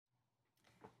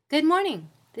Good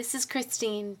morning. This is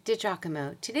Christine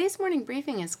DiGiacomo. Today's morning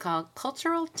briefing is called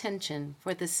Cultural Tension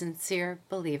for the Sincere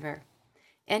Believer.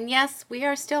 And yes, we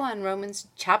are still on Romans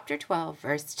chapter 12,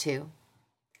 verse 2.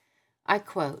 I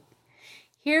quote,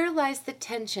 "Here lies the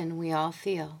tension we all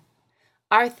feel.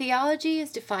 Our theology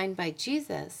is defined by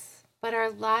Jesus, but our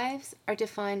lives are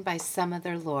defined by some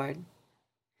other Lord.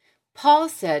 Paul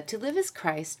said to live is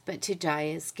Christ, but to die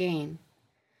is gain.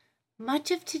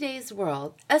 Much of today's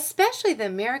world, especially the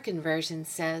American version,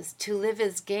 says to live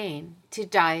is gain, to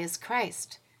die is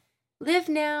Christ. Live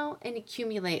now and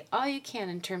accumulate all you can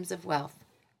in terms of wealth,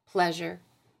 pleasure,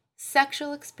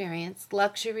 sexual experience,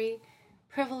 luxury,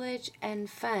 privilege, and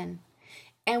fun.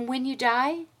 And when you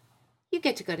die, you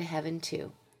get to go to heaven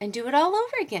too and do it all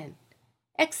over again,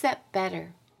 except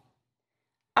better.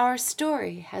 Our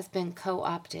story has been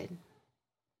co-opted."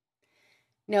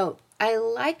 Note, I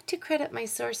like to credit my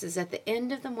sources at the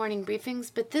end of the morning briefings,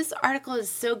 but this article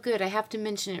is so good I have to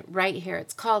mention it right here.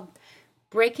 It's called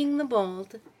Breaking the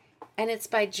Mold, and it's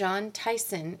by Jon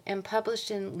Tyson and published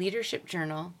in Leadership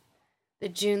Journal, the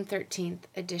June 13th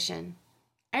edition.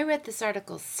 I read this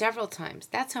article several times.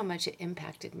 That's how much it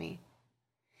impacted me.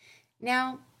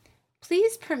 Now,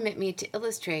 please permit me to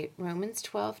illustrate Romans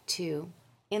 12:2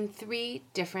 in 3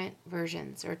 different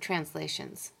versions or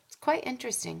translations. It's quite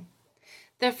interesting.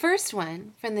 The first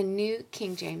one from the New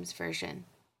King James Version.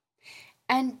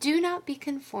 "And do not be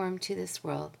conformed to this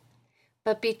world,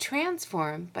 but be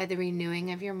transformed by the renewing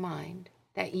of your mind,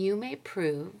 that you may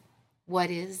prove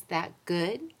what is that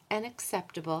good and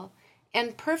acceptable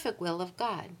and perfect will of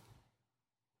God."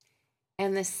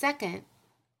 And the second,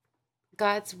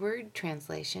 God's Word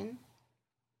translation.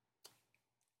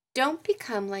 "Don't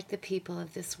become like the people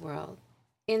of this world.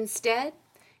 Instead,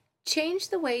 change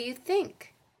the way you think.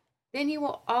 Then you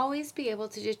will always be able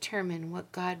to determine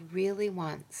what God really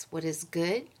wants, what is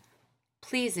good,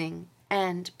 pleasing,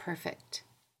 and perfect."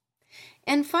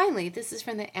 And finally, this is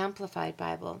from the Amplified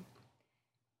Bible.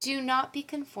 "Do not be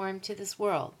conformed to this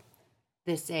world,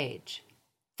 this age,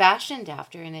 fashioned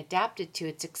after and adapted to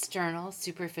its external,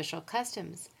 superficial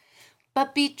customs,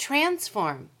 but be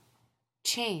transformed,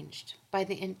 changed by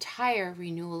the entire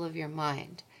renewal of your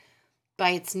mind, by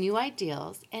its new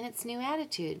ideals and its new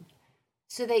attitude,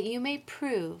 so that you may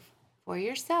prove for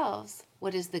yourselves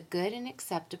what is the good and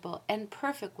acceptable and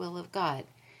perfect will of God,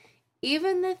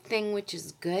 even the thing which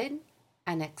is good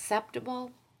and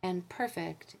acceptable and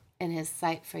perfect in His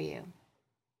sight for you."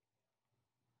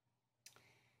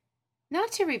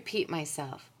 Not to repeat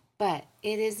myself, but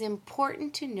it is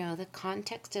important to know the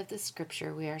context of the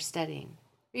scripture we are studying.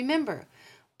 Remember,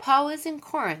 Paul was in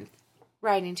Corinth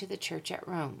writing to the church at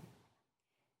Rome.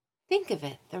 Think of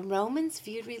it, the Romans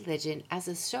viewed religion as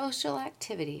a social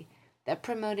activity that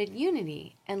promoted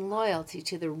unity and loyalty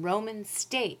to the Roman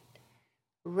state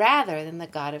rather than the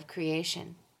God of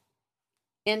creation.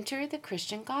 Enter the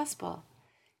Christian gospel.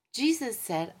 Jesus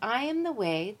said, "I am the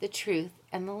way, the truth,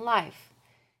 and the life.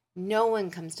 No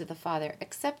one comes to the Father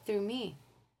except through me."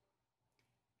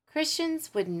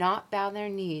 Christians would not bow their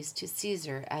knees to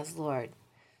Caesar as Lord,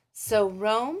 so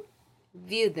Rome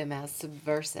viewed them as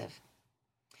subversive.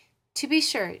 To be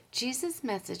sure, Jesus'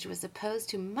 message was opposed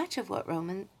to much of what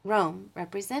Rome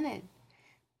represented: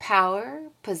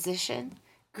 power, position,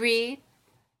 greed,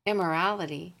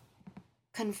 immorality,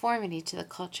 conformity to the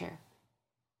culture.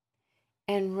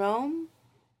 And Rome,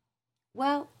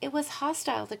 well, it was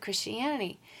hostile to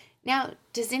Christianity. Now,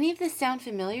 does any of this sound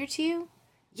familiar to you?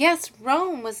 Yes,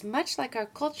 Rome was much like our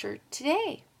culture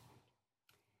today.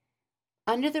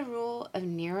 Under the rule of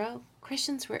Nero,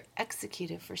 Christians were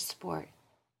executed for sport.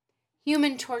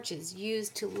 Human torches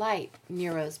used to light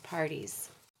Nero's parties.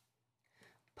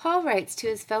 Paul writes to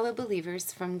his fellow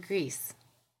believers from Greece.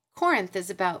 Corinth is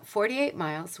about 48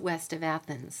 miles west of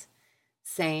Athens,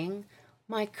 saying,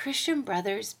 "My Christian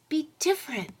brothers, be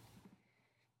different.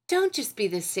 Don't just be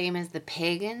the same as the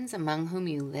pagans among whom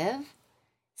you live.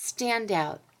 Stand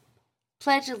out.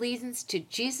 Pledge allegiance to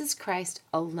Jesus Christ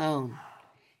alone.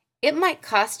 It might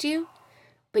cost you,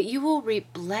 but you will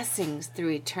reap blessings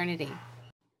through eternity.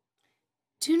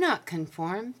 Do not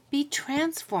conform, be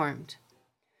transformed."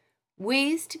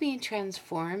 Ways to be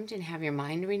transformed and have your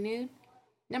mind renewed.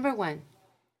 Number 1,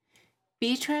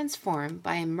 be transformed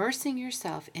by immersing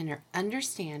yourself in your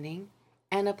understanding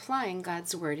and applying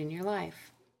God's Word in your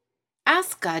life.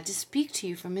 Ask God to speak to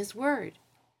you from His Word.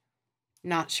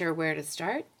 Not sure where to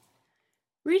start?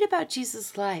 Read about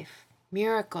Jesus' life,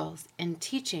 miracles, and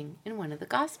teaching in one of the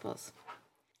Gospels.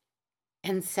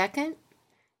 And second,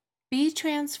 be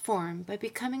transformed by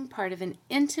becoming part of an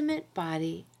intimate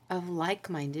body of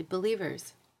like-minded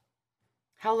believers.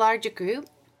 How large a group?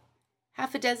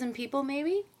 Half a dozen people,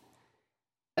 maybe?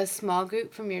 A small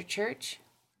group from your church?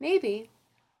 Maybe.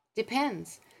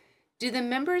 Depends. Do the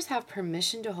members have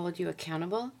permission to hold you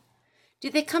accountable? Do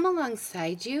they come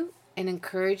alongside you and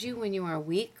encourage you when you are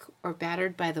weak or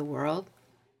battered by the world?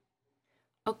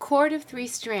 A cord of 3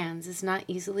 strands is not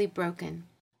easily broken,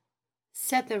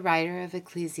 said the writer of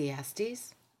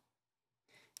Ecclesiastes.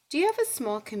 Do you have a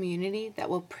small community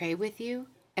that will pray with you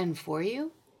and for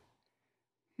you?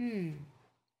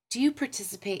 Do you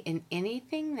participate in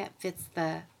anything that fits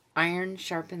the iron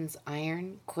sharpens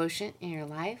iron quotient in your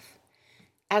life?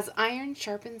 As iron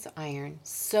sharpens iron,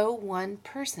 so one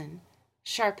person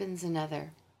sharpens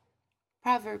another.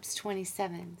 Proverbs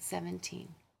 27:17.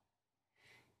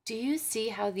 Do you see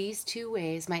how these 2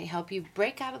 ways might help you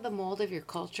break out of the mold of your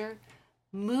culture,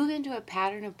 move into a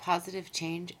pattern of positive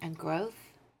change and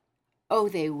growth? Oh,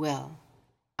 they will,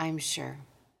 I'm sure.